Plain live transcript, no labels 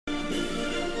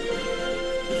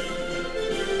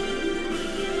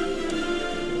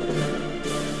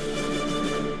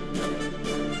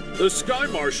The Sky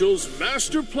Marshal's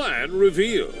master plan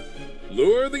revealed.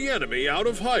 Lure the enemy out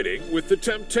of hiding with the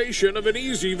temptation of an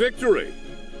easy victory.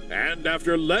 And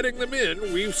after letting them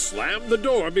in, we've slammed the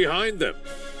door behind them.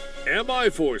 MI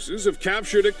forces have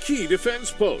captured a key defense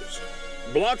post,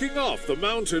 blocking off the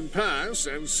mountain pass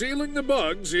and sealing the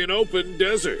bugs in open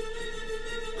desert.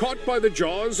 Caught by the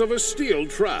jaws of a steel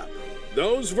trap,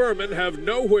 those vermin have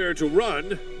nowhere to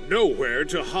run, nowhere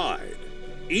to hide.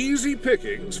 Easy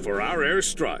pickings for our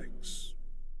airstrikes.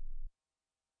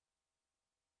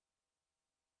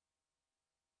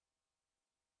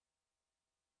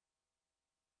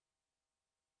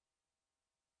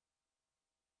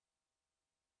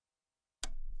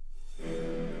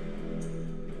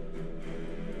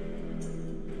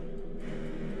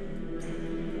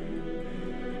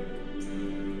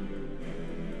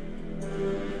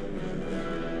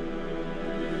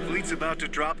 Fleet's about to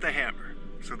drop the hammer,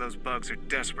 so those bugs are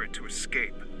desperate to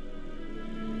escape.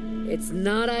 It's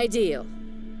not ideal.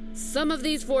 Some of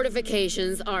these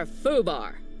fortifications are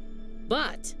FUBAR,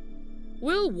 but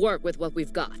we'll work with what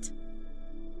we've got.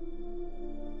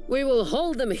 We will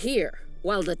hold them here,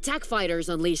 while the tech fighters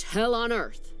unleash hell on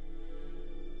Earth.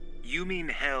 You mean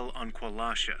hell on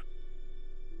Qualasha.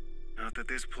 Not that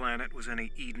this planet was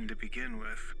any Eden to begin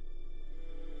with.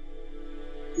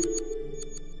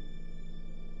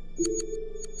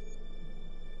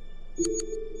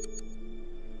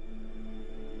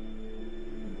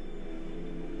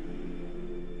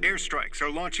 Airstrikes are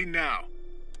launching now.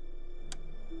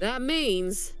 That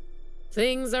means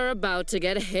things are about to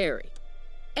get hairy.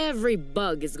 Every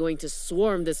bug is going to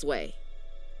swarm this way.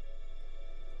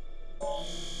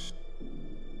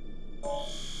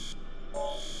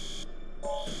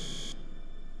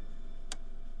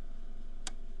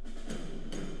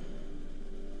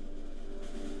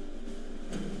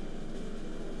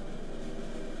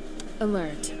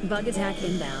 Alert. Bug attack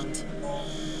inbound.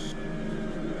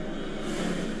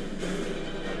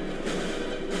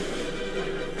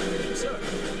 Sir.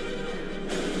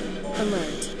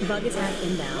 Alert. Bug attack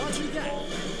inbound. Roger that.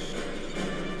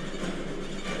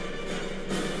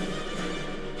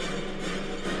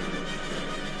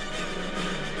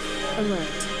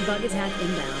 Alert. Bug attack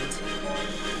inbound.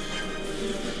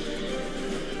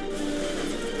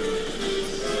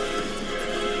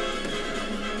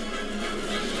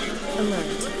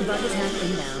 Alert. Bug attack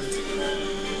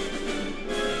inbound.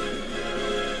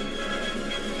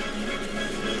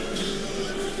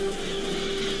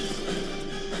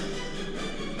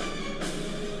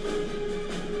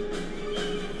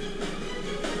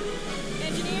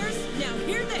 Engineers, now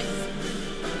hear this!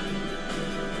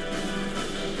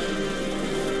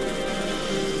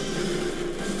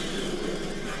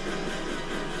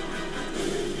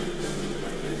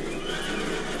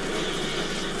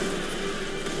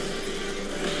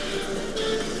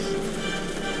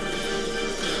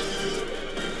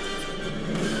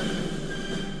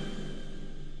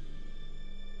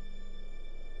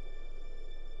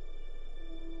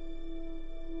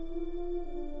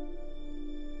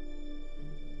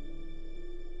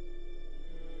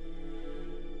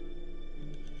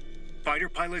 Fighter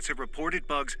pilots have reported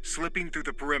bugs slipping through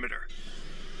the perimeter.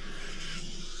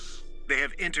 They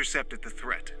have intercepted the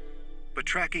threat, but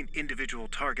tracking individual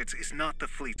targets is not the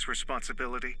fleet's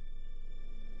responsibility.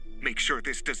 Make sure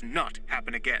this does not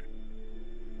happen again.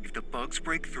 If the bugs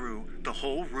break through, the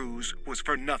whole ruse was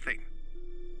for nothing.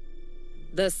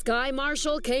 The Sky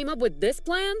Marshal came up with this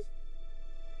plan?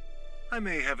 I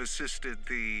may have assisted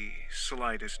the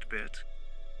slightest bit.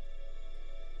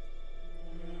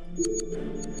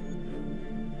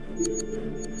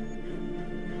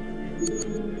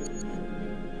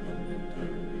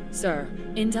 Sir,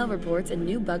 intel reports a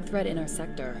new bug threat in our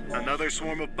sector. Another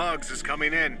swarm of bugs is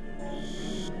coming in.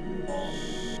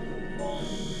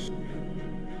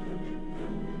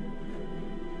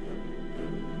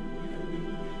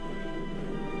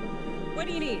 What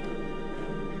do you need?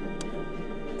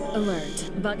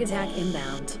 Alert. Bug attack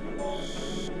inbound.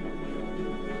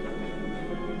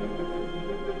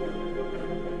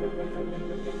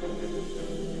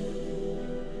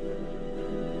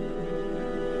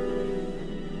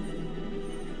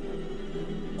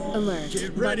 Alert.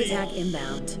 Get Bug ready. attack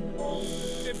inbound.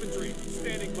 Infantry,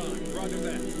 standing by. Roger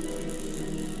that.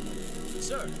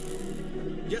 Sir.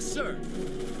 Yes, sir.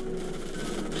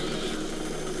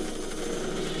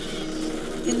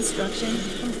 Construction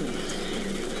complete.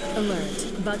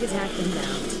 Alert. Bug attack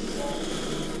inbound.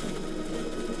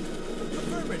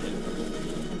 Affirmative.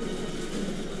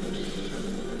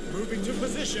 Moving to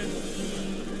position.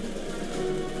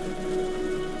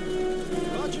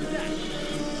 Roger that.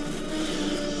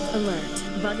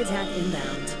 Alert. Bug attack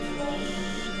inbound.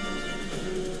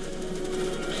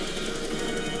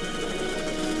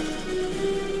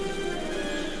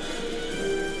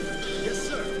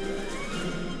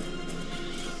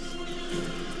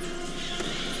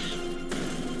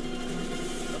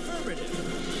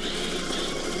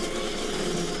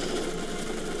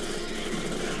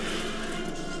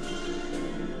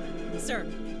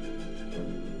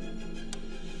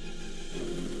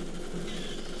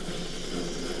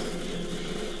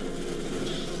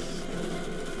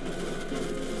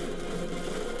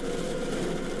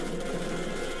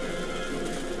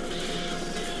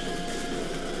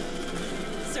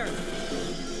 sir.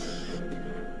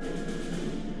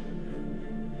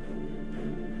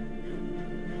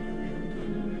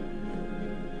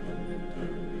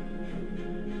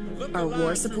 Our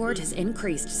war support has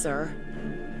increased, sir.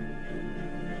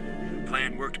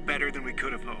 Plan worked better than we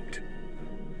could have hoped.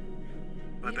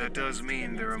 But that does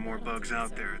mean there are more bugs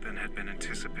out there than had been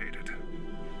anticipated.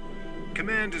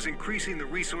 Command is increasing the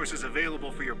resources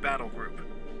available for your battle group.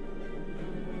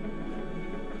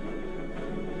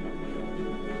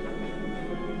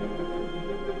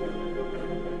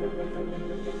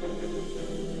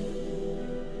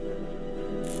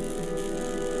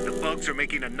 The bugs are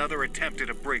making another attempt at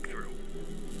a breakthrough.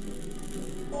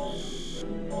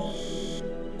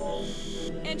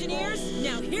 Engineers,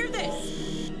 now hear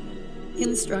this!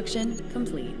 Construction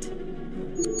complete.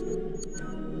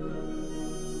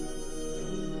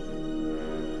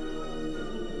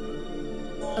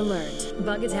 Alert.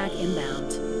 Bug attack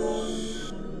inbound.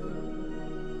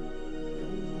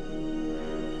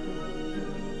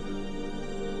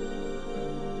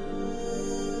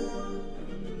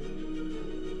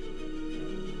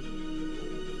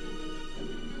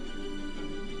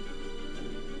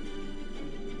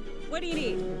 What do you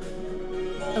need?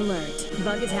 Alert.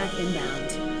 Bug attack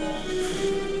inbound.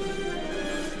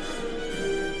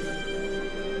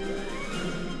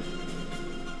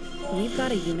 We've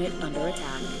got a unit under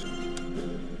attack.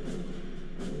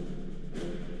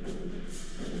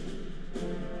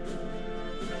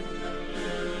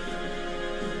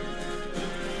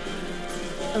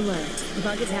 Alert.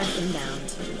 Bug attack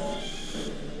inbound.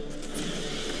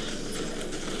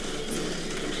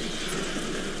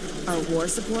 Our war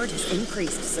support has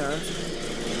increased, sir.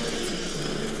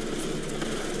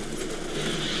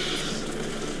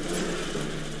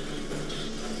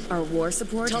 Our war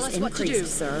support Tell has us what to increased,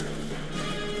 do. sir.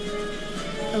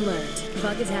 Alert.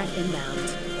 Bug attack inbound.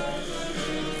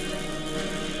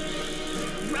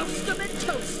 Roast them and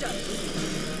toast them!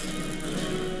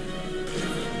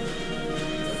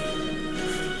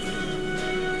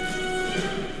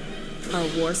 Our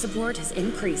war support has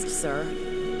increased, sir.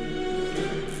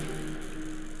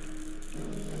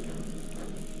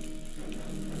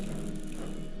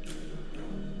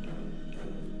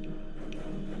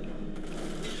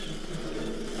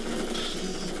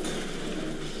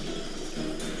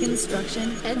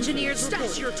 Construction. Engineers,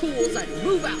 stash your tools and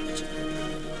move out!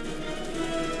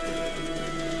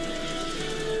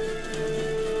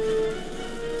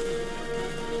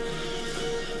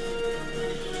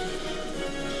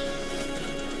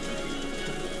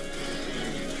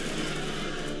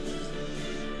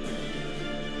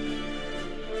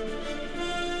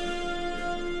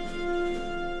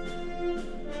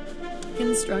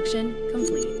 Construction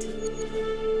complete.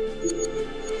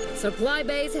 Supply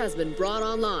base has been brought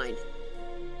online.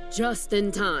 Just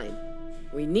in time.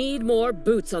 We need more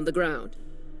boots on the ground.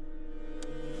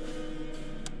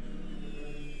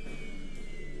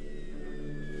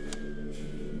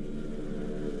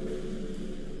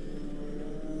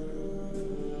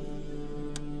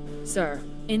 Sir,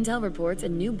 intel reports a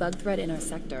new bug threat in our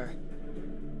sector.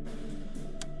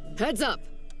 Heads up!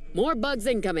 More bugs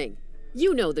incoming.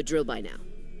 You know the drill by now.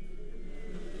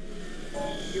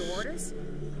 Your orders?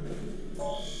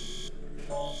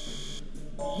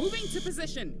 Moving to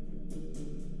position.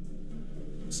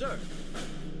 Sir.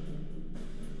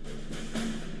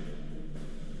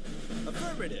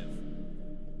 Affirmative.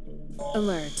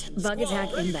 Alert. Bug Squad,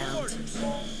 attack ready for inbound.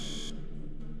 orders.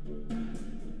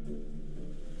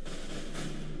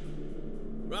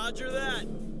 Roger that.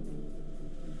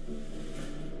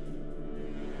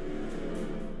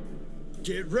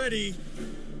 Get ready.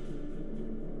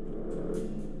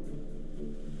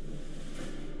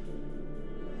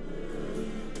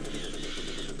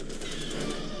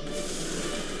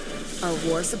 Our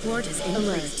war support has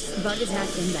increased. Alert. Bug attack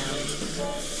inbound.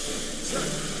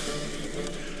 Sir.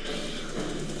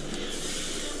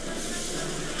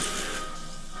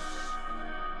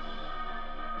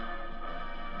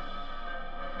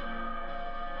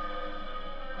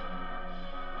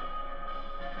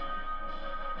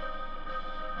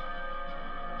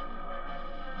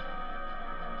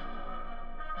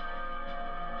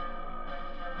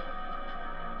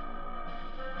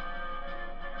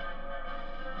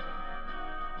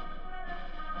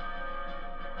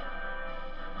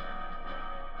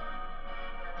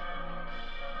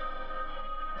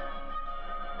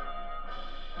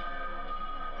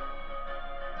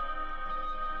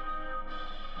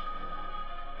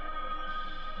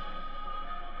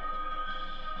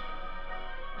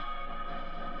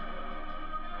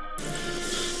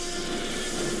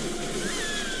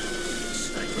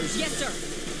 Yes, sir.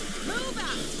 Move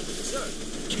out! Sir.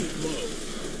 Keep low.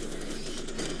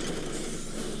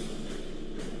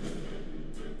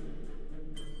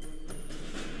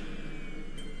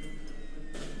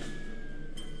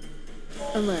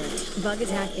 Alert. Bug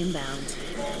attack inbound.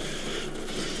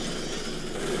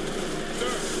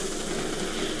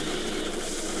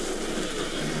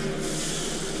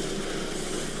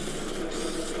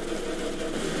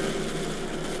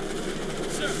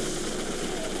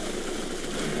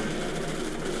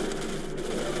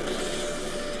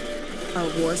 Our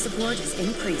war support has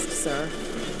increased, sir.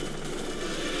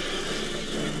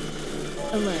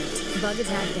 Alert. Bug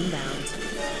attack inbound.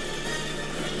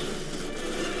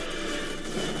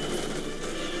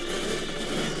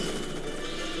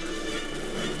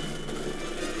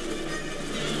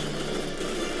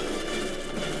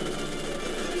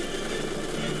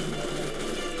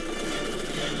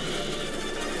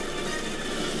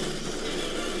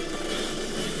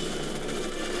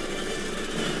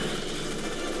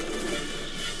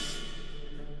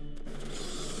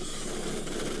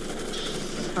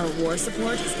 Our war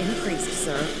support has increased,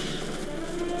 sir.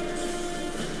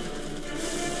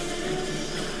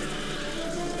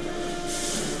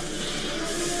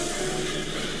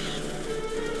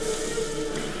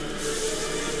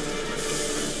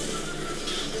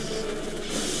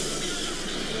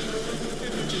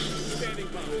 Standing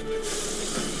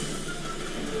by.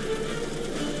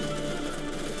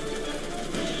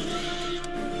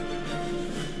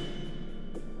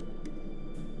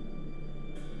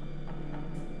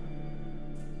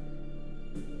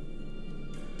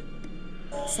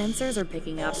 Sensors are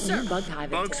picking up new bug hive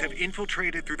Bugs have activity.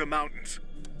 infiltrated through the mountains.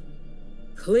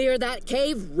 Clear that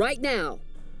cave right now.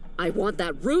 I want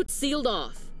that route sealed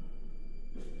off.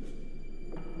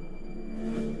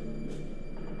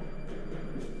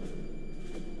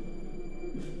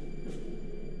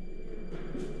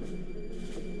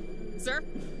 Sir?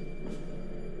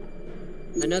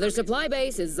 Another supply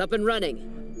base is up and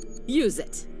running. Use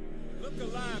it. Look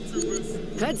alive,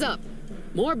 troopers. Heads up.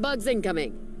 More bugs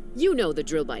incoming. You know the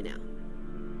drill by now.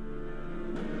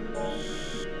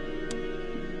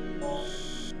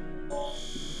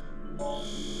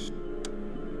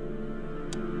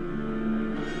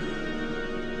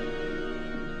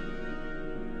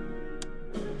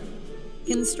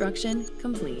 Construction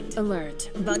complete. Alert.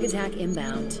 Bug attack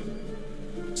inbound.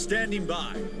 Standing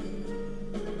by.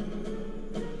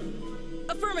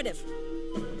 Affirmative.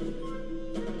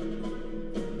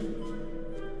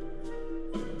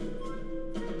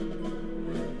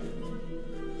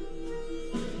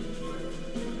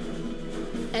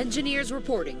 Engineers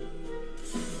reporting.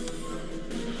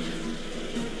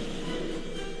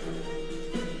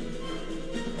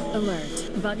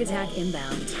 Alert. Bug attack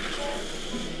inbound.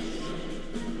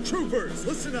 Troopers,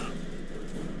 listen up.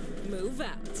 Move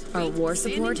out. Our war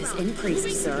Standing support has by. increased,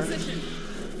 Moving to sir. position.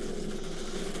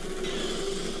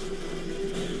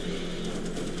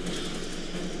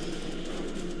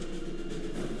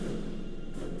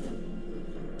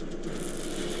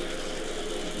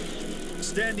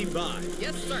 Standing by.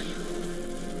 Yes, sir.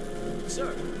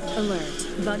 Sir.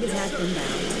 Alert. Bug attack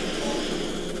inbound.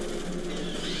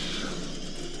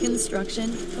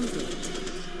 Construction complete.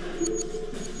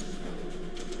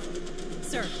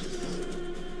 Sir.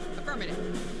 Affirmative.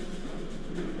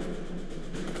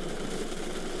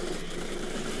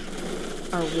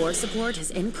 Our war support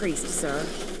has increased, sir.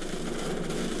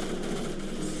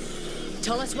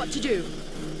 Tell us what to do.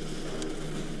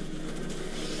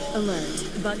 Alert.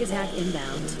 Bug attack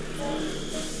inbound.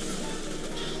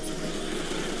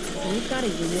 We've got a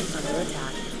unit under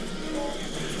attack.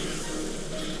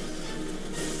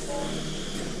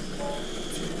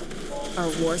 Our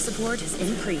war support has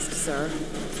increased, sir.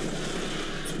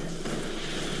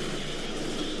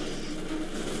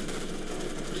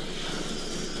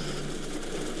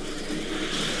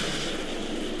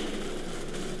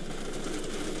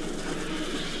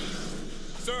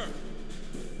 Sir!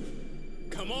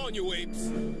 Come on, you apes!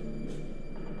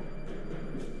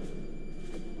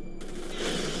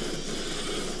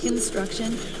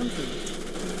 Construction complete.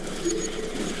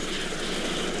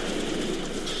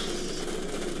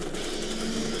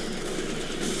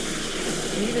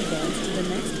 We've advanced to the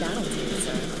next battlefield,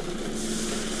 sir.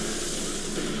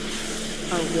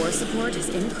 Our war support has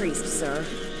increased, sir.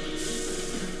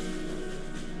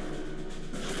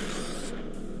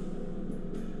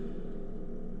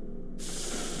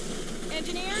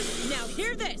 Engineers, now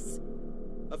hear this.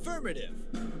 Affirmative.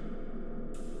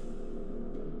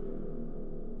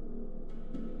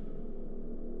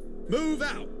 Move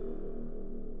out.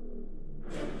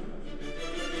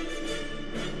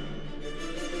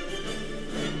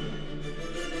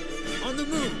 On the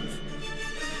move.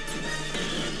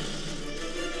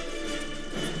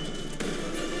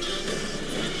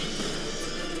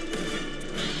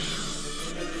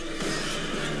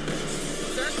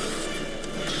 Sir?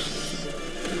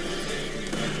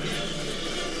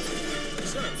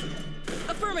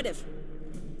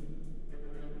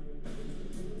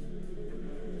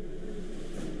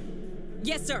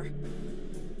 Yes, sir.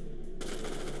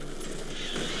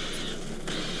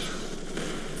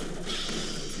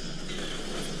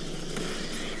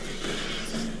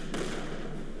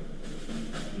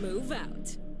 Move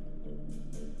out.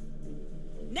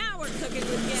 Now we're cooking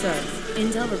with gas. Sir,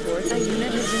 intel reports a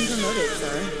unit has been promoted,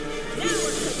 sir. Now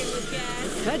we're cooking with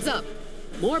gas. Heads up!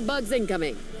 More bugs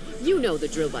incoming. You know the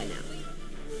drill by now.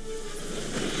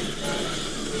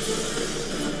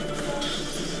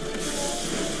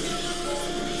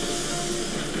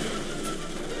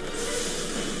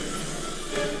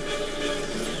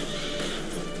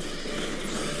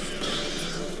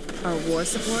 Our war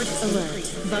support is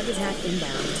alert. Bug attack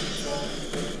inbound.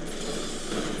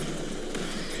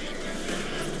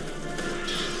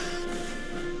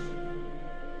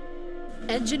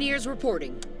 Engineers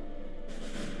reporting.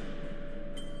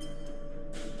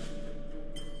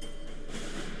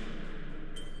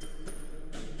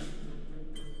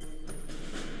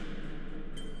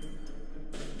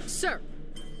 Sir.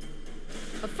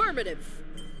 Affirmative.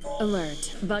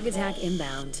 Alert. Bug attack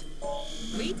inbound.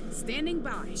 Fleet standing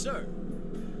by. Sir.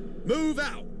 Move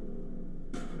out.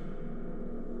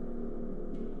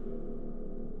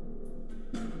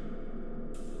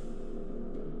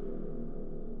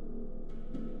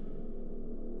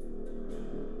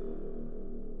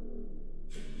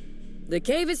 The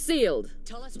cave is sealed.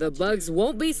 The bugs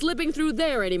won't be slipping through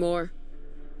there anymore.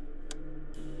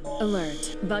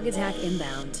 Alert. Bug attack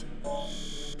inbound.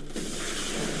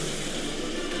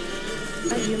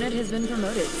 A unit has been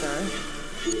promoted, sir.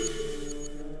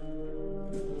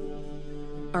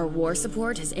 Our war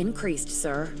support has increased,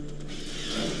 sir.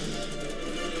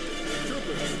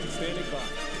 Troopers standing by.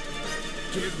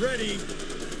 Get ready.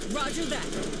 Roger that.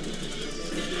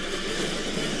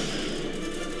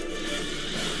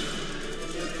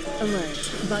 Alert.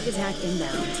 Bug attack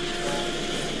inbound.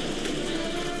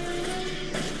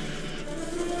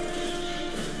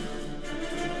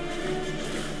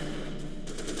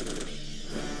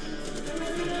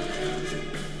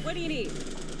 What do you need?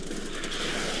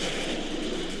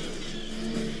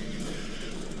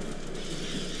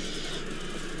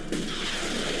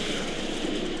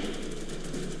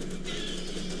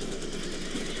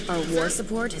 Our war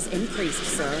support has increased,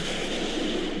 sir.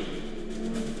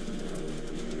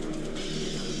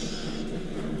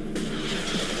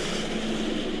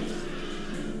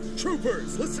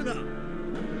 Troopers, listen up.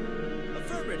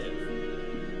 Affirmative.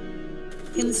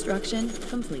 Construction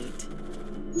complete.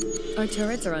 Our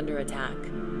turrets are under attack.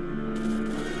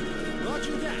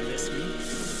 Roger that, Miss Me.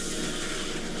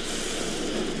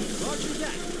 Roger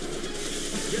that.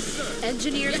 Yes, sir.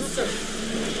 Engineers. Yes, sir.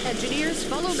 Engineers,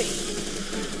 follow me.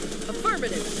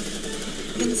 Affirmative.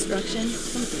 Construction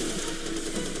complete.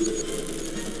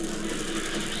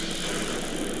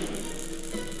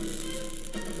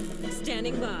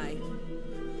 Standing by.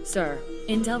 Sir,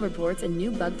 intel reports a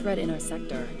new bug threat in our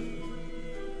sector.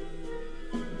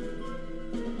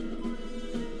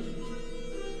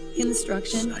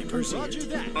 Construction Snipers. complete. Roger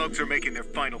that. Bugs are making their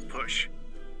final push.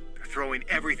 They're throwing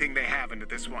everything they have into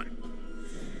this one.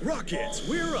 Rockets,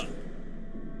 we're up.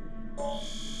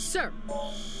 Sir.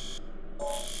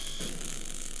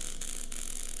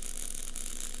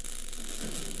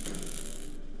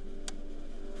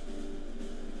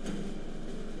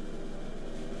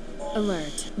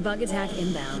 Alert. Bug attack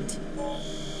inbound.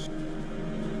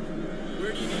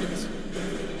 Where do you need us?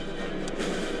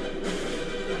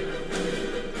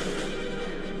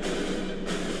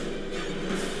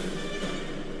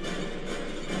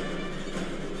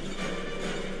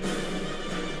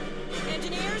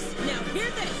 Engineers, now hear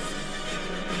this.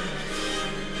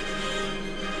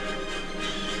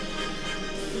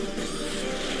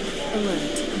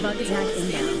 Alert. Bug attack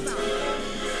inbound.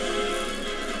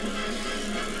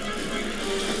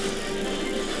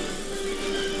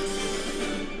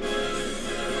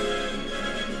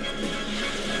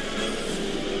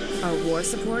 Our war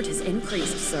support has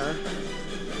increased, sir.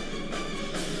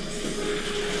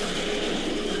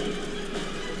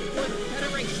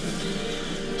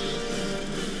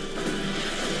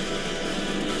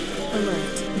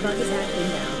 Alert. Bug attack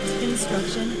inbound.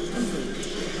 Construction complete.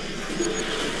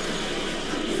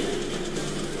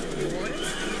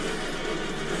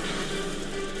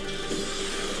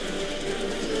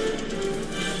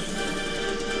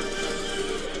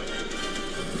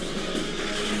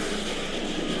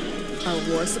 Our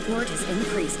war support has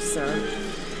increased, sir.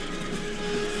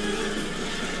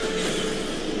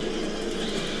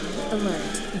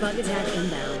 Alert. Bug attack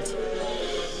inbound.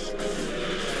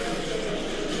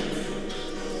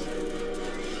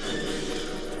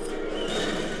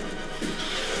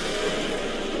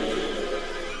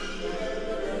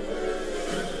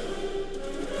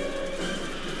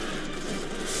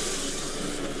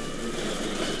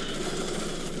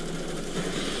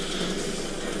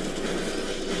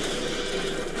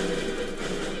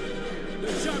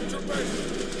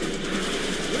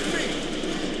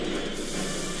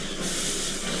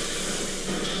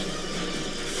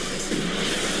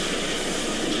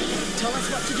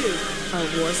 you. Our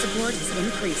war support has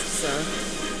increased, sir.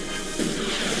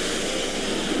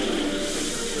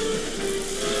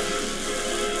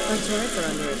 Our turrets are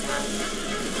under attack.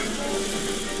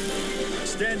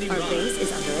 Standing Our by. base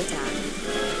is under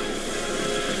attack.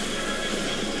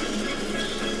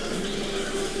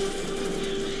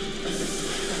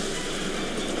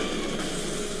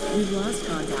 We've lost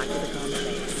contact with the comms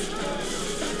base.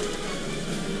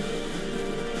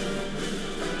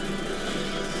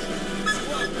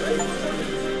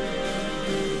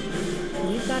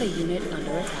 We've got a unit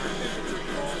under attack.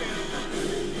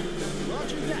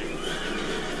 Roger that.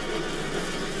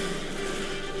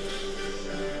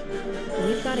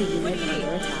 We've got a What unit do you need?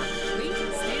 under attack. Fleet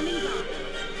standing by.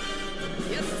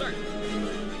 Yes, sir.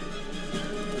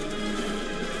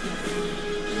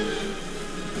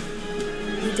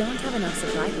 We don't have enough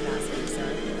supply capacity, sir.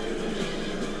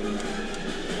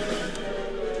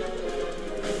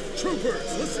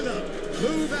 Troopers, listen up.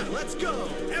 Move out. Let's go.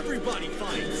 Everybody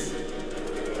fights.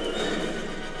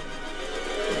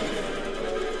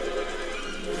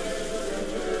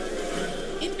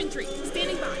 Infantry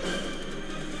standing by.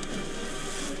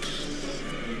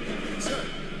 Sir.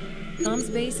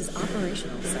 Comms base is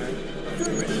operational, sir.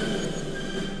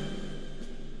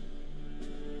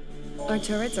 Our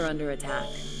turrets are under attack.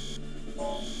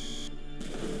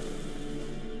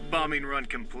 Bombing run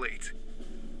complete.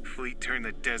 Fleet turned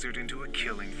the desert into a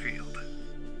killing field.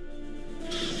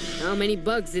 How many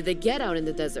bugs did they get out in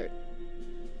the desert?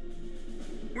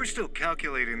 We're still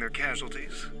calculating their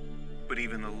casualties, but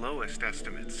even the lowest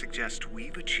estimates suggest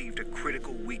we've achieved a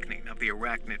critical weakening of the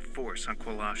arachnid force on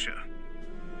Kwalasha.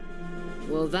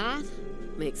 Well, that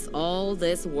makes all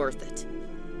this worth it.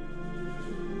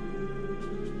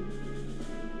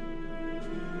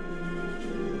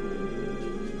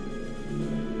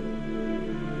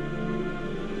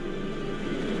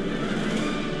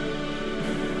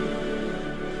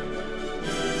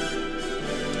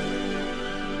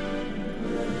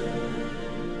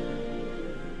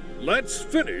 Let's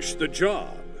finish the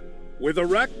job. With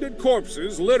arachnid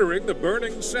corpses littering the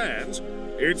burning sands,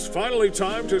 it's finally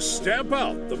time to stamp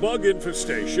out the bug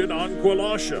infestation on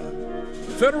Kwalasha.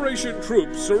 Federation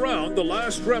troops surround the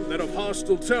last remnant of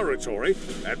hostile territory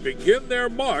and begin their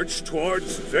march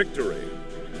towards victory.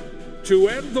 To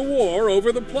end the war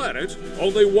over the planet,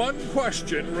 only one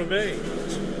question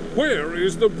remains. Where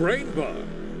is the brain bug?